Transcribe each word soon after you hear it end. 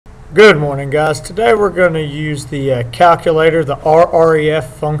Good morning, guys. Today we're going to use the calculator, the RREF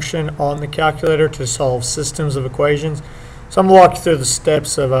function on the calculator to solve systems of equations. So I'm going to walk you through the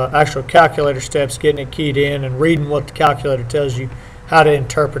steps of actual calculator steps, getting it keyed in and reading what the calculator tells you, how to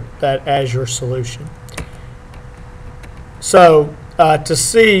interpret that as your solution. So to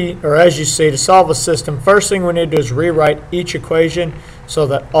see, or as you see, to solve a system, first thing we need to do is rewrite each equation so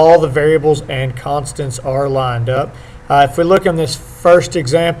that all the variables and constants are lined up. If we look in this first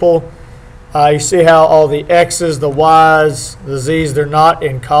example, you see how all the x's, the y's, the z's, they're not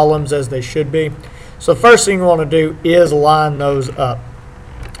in columns as they should be. So the first thing you want to do is line those up.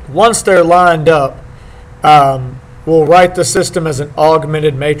 Once they're lined up, we'll write the system as an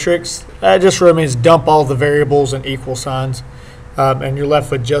augmented matrix. That just really means dump all the variables and equal signs, and you're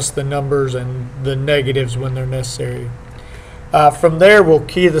left with just the numbers and the negatives when they're necessary. From there, we'll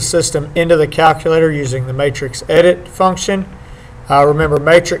key the system into the calculator using the matrix edit function. Remember,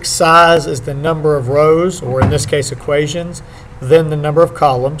 matrix size is the number of rows, or in this case equations, then the number of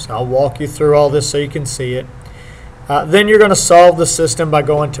columns. I'll walk you through all this so you can see it. Then you're going to solve the system by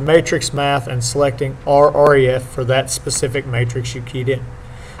going to matrix math and selecting RREF for that specific matrix you keyed in.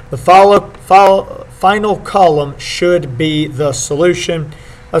 The final column should be the solution,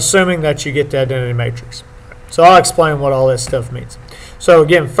 assuming that you get the identity matrix. So I'll explain what all this stuff means. So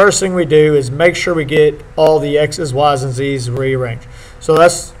again, first thing we do is make sure we get all the x's, y's, and z's rearranged. So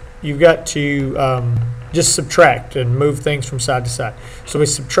that's, you've got to just subtract and move things from side to side. So we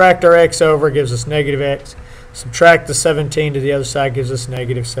subtract our x over, gives us negative x. Subtract the 17 to the other side, gives us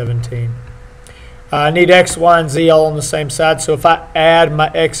negative 17. I need x, y, and z all on the same side. So if I add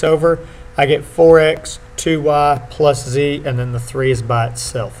my x over, I get 4x, 2y, plus z, and then the 3 is by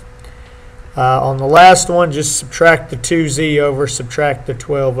itself. On the last one, just subtract the 2z over, subtract the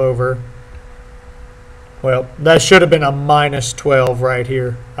 12 over. Well, that should have been a minus 12 right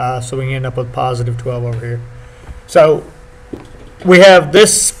here, so we can end up with positive 12 over here. So we have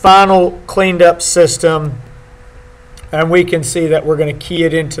this final cleaned up system, and we can see that we're going to key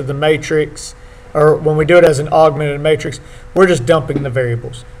it into the matrix, or when we do it as an augmented matrix, we're just dumping the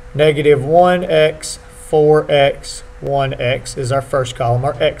variables. Negative 1x, 4x, 1x is our first column,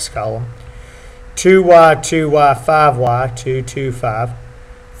 our x column. 2y, 2y, 5y, 2, 2, 5.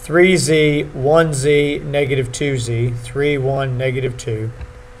 3z, 1z, negative 2z, 3, 1, negative 2.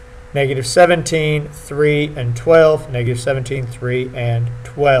 Negative 17, 3, and 12. Negative 17, 3, and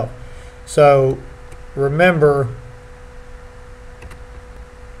 12. So remember,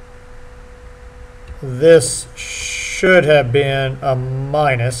 this should have been a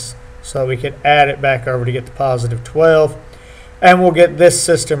minus, so we could add it back over to get the positive 12. And we'll get this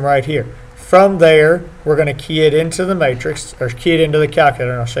system right here. From there, we're going to key it into the matrix, or key it into the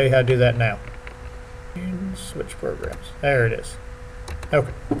calculator, and I'll show you how to do that now. Switch programs. There it is.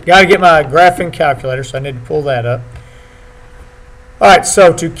 Okay. Got to get my graphing calculator, so I need to pull that up. All right,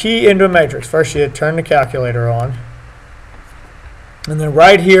 so to key into a matrix, first you turn the calculator on. And then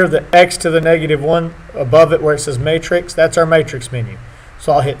right here, the x to the negative 1, above it where it says matrix, that's our matrix menu.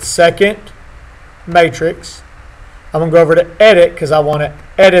 So I'll hit second, matrix. I'm going to go over to edit because I want to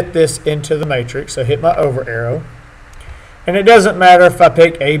edit this into the matrix. So hit my over arrow. And it doesn't matter if I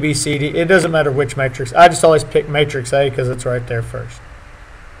pick A, B, C, D. It doesn't matter which matrix. I just always pick matrix A because it's right there first.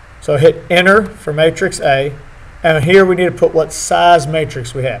 So hit enter for matrix A. And here we need to put what size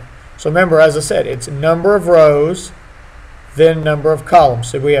matrix we have. So remember, as I said, it's number of rows, then number of columns.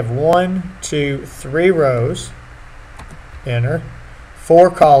 So we have 1, 2, 3 rows. Enter.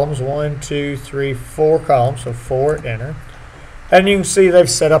 4 columns, 1, 2, 3, 4 columns, so 4, enter. And you can see they've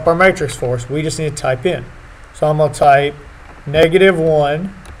set up our matrix for us. We just need to type in. So I'm going to type negative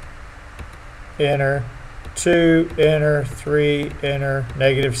 1, enter, 2, enter, 3, enter,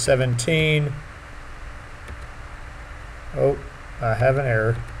 negative 17. Oh, I have an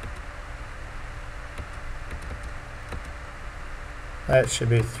error. That should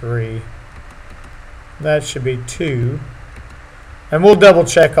be 3. That should be 2. And we'll double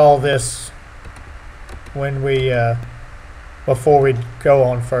check all this when we before we go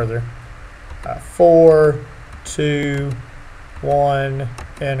on further. 4, 2, 1,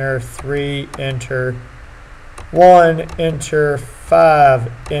 enter, 3, enter, 1, enter,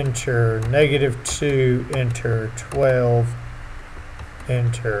 5, enter, negative 2, enter, 12,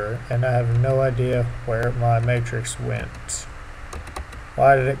 enter, and I have no idea where my matrix went.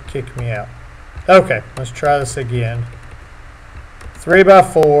 Why did it kick me out? Okay, let's try this again. 3 by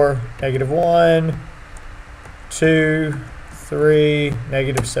 4, negative 1, 2, 3,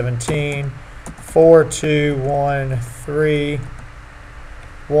 negative 17, 4, 2, 1, 3,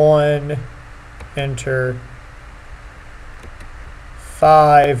 1, enter,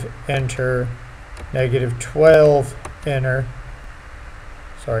 5, enter, negative 12, enter,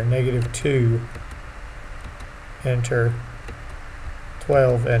 sorry, negative 2, enter,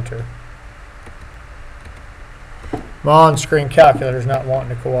 12, enter. My on-screen calculator is not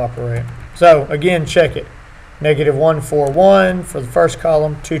wanting to cooperate. So again, check it. Negative 141 for the first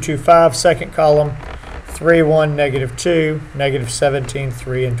column, 225 second column, 3, 1, negative 2, negative 17,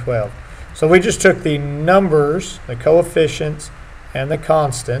 3, and 12. So we just took the numbers, the coefficients, and the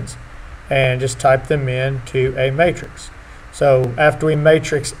constants, and just typed them into a matrix. So after we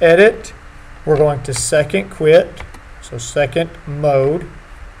matrix edit, we're going to second quit, so second mode,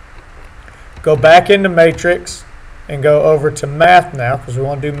 go back into matrix, and go over to math now, because we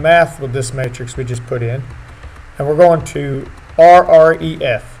want to do math with this matrix we just put in. And we're going to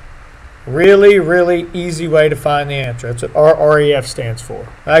RREF. Really, really easy way to find the answer. That's what RREF stands for. It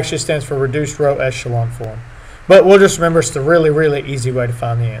actually stands for Reduced Row Echelon Form. But we'll just remember it's the really, really easy way to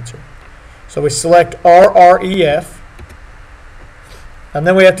find the answer. So we select RREF. And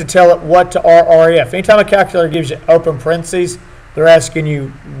then we have to tell it what to RREF. Anytime a calculator gives you open parentheses, they're asking you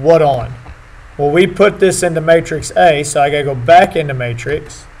what on. Well, we put this into matrix A, so I got to go back into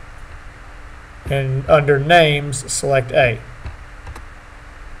matrix, and under names, select A.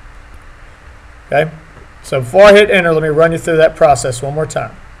 Okay, so before I hit enter, let me run you through that process one more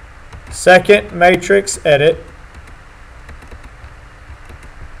time. Second matrix edit,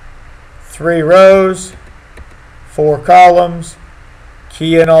 3 rows, 4 columns,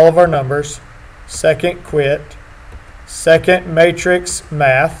 key in all of our numbers, second quit, second matrix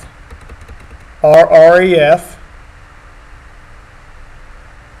math, RREF,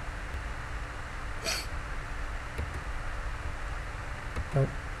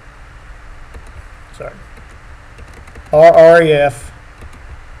 RREF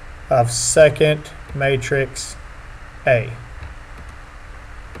of second matrix A.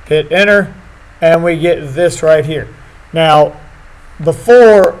 Hit enter, and we get this right here. Now,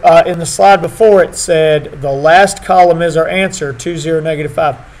 before, in the slide before, it said the last column is our answer, 2, 0, negative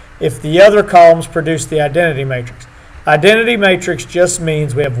 5. If the other columns produce the identity matrix. Identity matrix just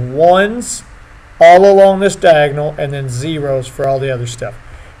means we have ones all along this diagonal and then zeros for all the other stuff.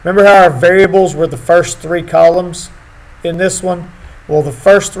 Remember how our variables were the first 3 columns in this one? Well, the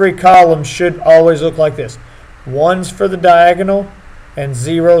first 3 columns should always look like this. Ones for the diagonal and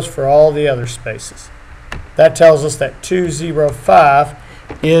zeros for all the other spaces. That tells us that 2, 0, 5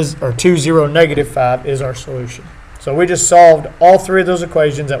 is, or 2, 0, negative 5 is our solution. So we just solved all 3 of those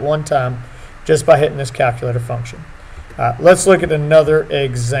equations at one time just by hitting this calculator function. Let's look at another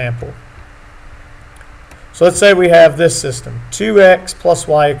example. So let's say we have this system. 2x plus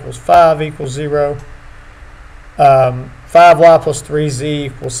y equals 5 equals 0. 5y plus 3z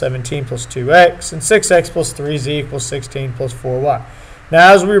equals 17 plus 2x. And 6x plus 3z equals 16 plus 4y.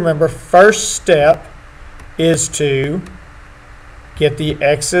 Now, as we remember, first step is to get the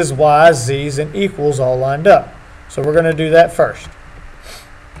x's, y's, z's, and equals all lined up. So we're going to do that first.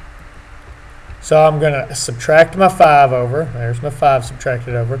 So I'm going to subtract my 5 over. There's my 5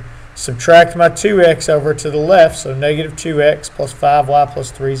 subtracted over. Subtract my 2x over to the left, so negative 2x plus 5y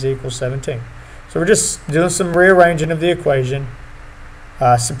plus 3z equals 17. So we're just doing some rearranging of the equation.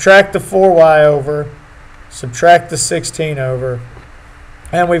 Subtract the 4y over, subtract the 16 over,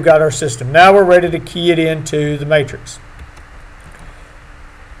 and we've got our system. Now we're ready to key it into the matrix.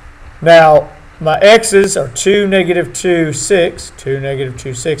 Now, my x's are 2, negative 2, 6, 2, negative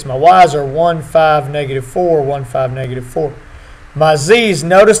 2, 6. My y's are 1, 5, negative 4, 1, 5, negative 4. My z's,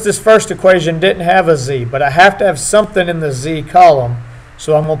 notice this first equation didn't have a z, but I have to have something in the z column,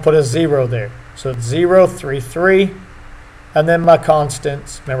 so I'm going to put a 0 there. So it's 0, 3, 3. And then my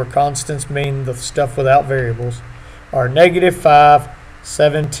constants, remember constants mean the stuff without variables, are negative 5,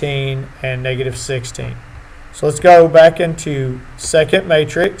 17, and negative 16. So let's go back into second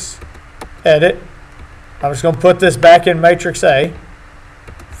matrix, edit. I'm just going to put this back in matrix A.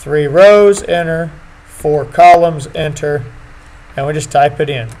 3 rows, enter. 4 columns, enter. And we just type it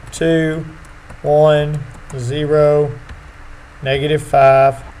in. 2, 1, 0, negative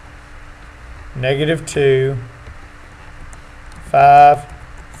 5, negative 2, 5,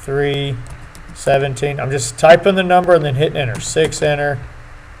 3, 17. I'm just typing the number and then hitting enter. 6, enter.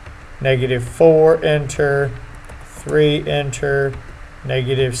 Negative 4, enter. 3, enter.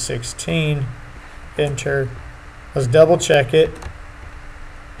 Negative 16, enter. Let's double check it.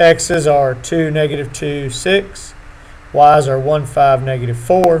 X's are 2, negative 2, 6. Y's are 1, 5, negative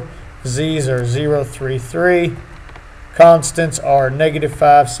 4. Z's are 0, 3, 3. Constants are negative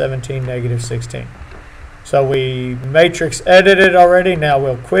 5, 17, negative 16. So we matrix edited already. Now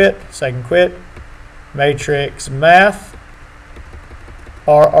we'll quit. Second quit. Matrix math.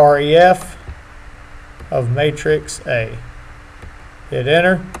 RREF of matrix A. Hit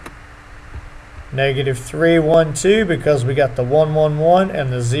enter. Negative 3, 1, 2 because we got the 1, 1, 1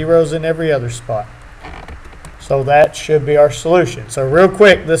 and the zeros in every other spot. So that should be our solution. So real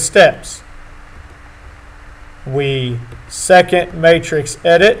quick, the steps. We second matrix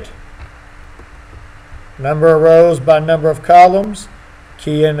edit, number of rows by number of columns,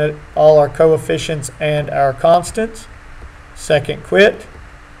 key in all our coefficients and our constants. Second quit,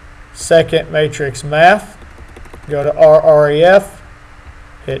 second matrix math, go to RREF,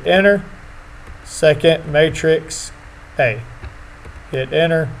 hit enter, second matrix A, hit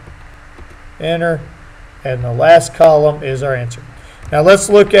enter, enter, and the last column is our answer. Now let's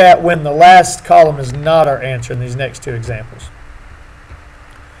look at when the last column is not our answer in these next two examples.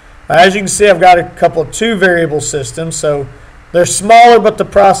 As you can see, I've got a couple of two variable systems, so they're smaller, but the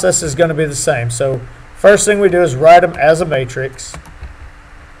process is going to be the same. So first thing we do is write them as a matrix.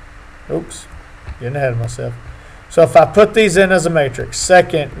 Oops, getting ahead of myself. So if I put these in as a matrix,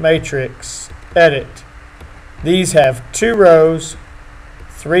 second matrix, edit, these have 2 rows,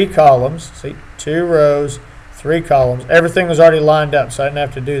 3 columns. See, 2 rows, 3 columns. Everything was already lined up, so I didn't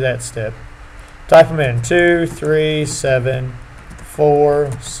have to do that step. Type them in, 2, 3, 7,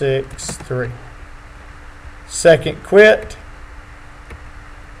 4, 6, 3. Second quit,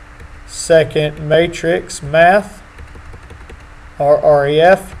 second matrix math,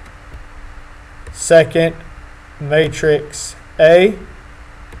 RREF, second matrix A.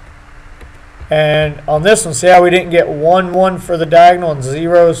 And on this one, see how we didn't get 1, 1 for the diagonal and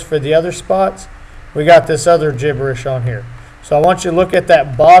zeros for the other spots? We got this other gibberish on here. So I want you to look at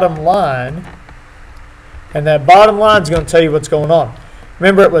that bottom line, and that bottom line is going to tell you what's going on.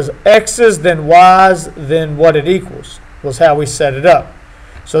 Remember, it was x's, then y's, then what it equals was how we set it up.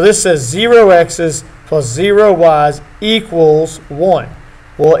 So this says 0 x's plus 0 y's equals 1.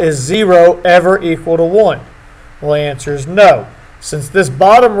 Well, is 0 ever equal to 1? Well, the answer is no. Since this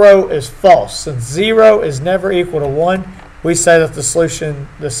bottom row is false, since 0 is never equal to 1, we say that the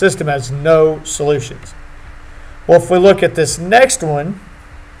system has no solutions. Well, if we look at this next one,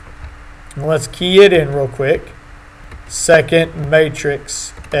 let's key it in real quick. Second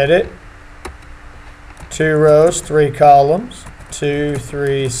matrix edit, 2 rows, 3 columns, 2,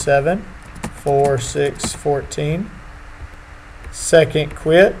 3, 7, 4, 6, 14. Second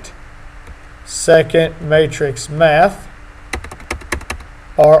quit, second matrix math,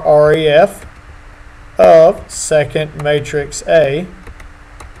 RREF of second matrix A.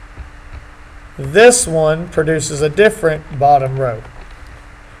 This one produces a different bottom row.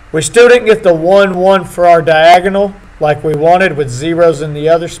 We still didn't get the 1, 1 for our diagonal like we wanted with zeros in the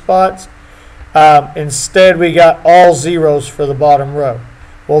other spots. Instead, we got all zeros for the bottom row.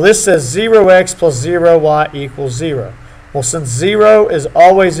 Well, this says 0x plus 0y equals 0. Well, since 0 is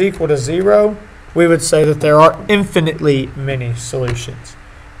always equal to 0, we would say that there are infinitely many solutions.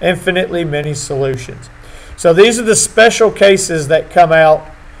 Infinitely many solutions. So these are the special cases that come out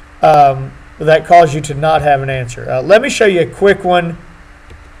that cause you to not have an answer. Let me show you a quick one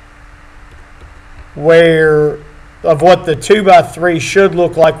of what the 2 by 3 should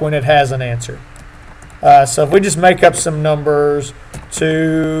look like when it has an answer. So if we just make up some numbers,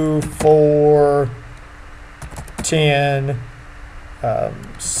 2, 4, 10,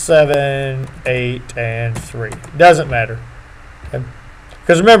 7, 8, and 3. Doesn't matter. Okay?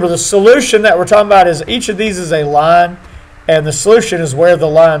 Because remember, the solution that we're talking about is each of these is a line, and the solution is where the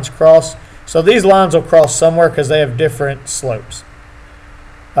lines cross. So these lines will cross somewhere because they have different slopes.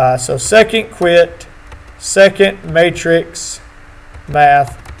 So second quit, second matrix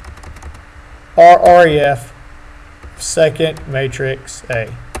math, RREF, second matrix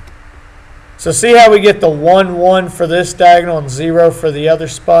A. So see how we get the 1, 1 for this diagonal and 0 for the other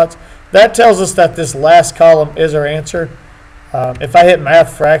spots? That tells us that this last column is our answer. If I hit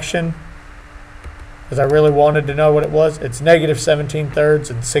math fraction, because I really wanted to know what it was, it's negative 17 thirds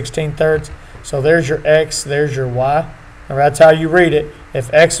and 16 thirds. So there's your x, there's your y. And that's how you read it.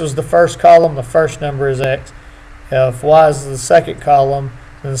 If x was the first column, the first number is x. If y is the second column,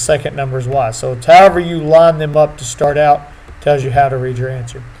 then the second number is y. So it's however you line them up to start out tells you how to read your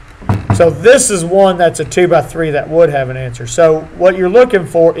answer. So this is one that's a 2 by 3 that would have an answer. So what you're looking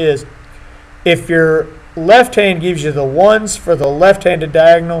for is if your left hand gives you the 1s for the left-handed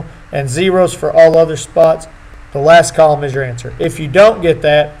diagonal and 0s for all other spots, the last column is your answer. If you don't get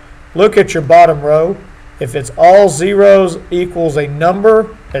that, look at your bottom row. If it's all zeros equals a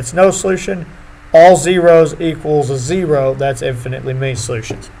number, that's no solution. All zeros equals a 0, that's infinitely many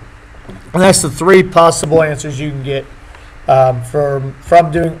solutions. And that's the 3 possible answers you can get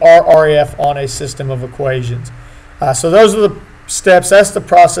from doing RREF on a system of equations. So those are the steps, that's the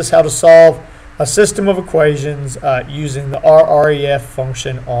process how to solve a system of equations using the RREF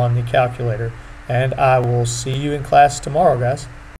function on the calculator. And I will see you in class tomorrow, guys.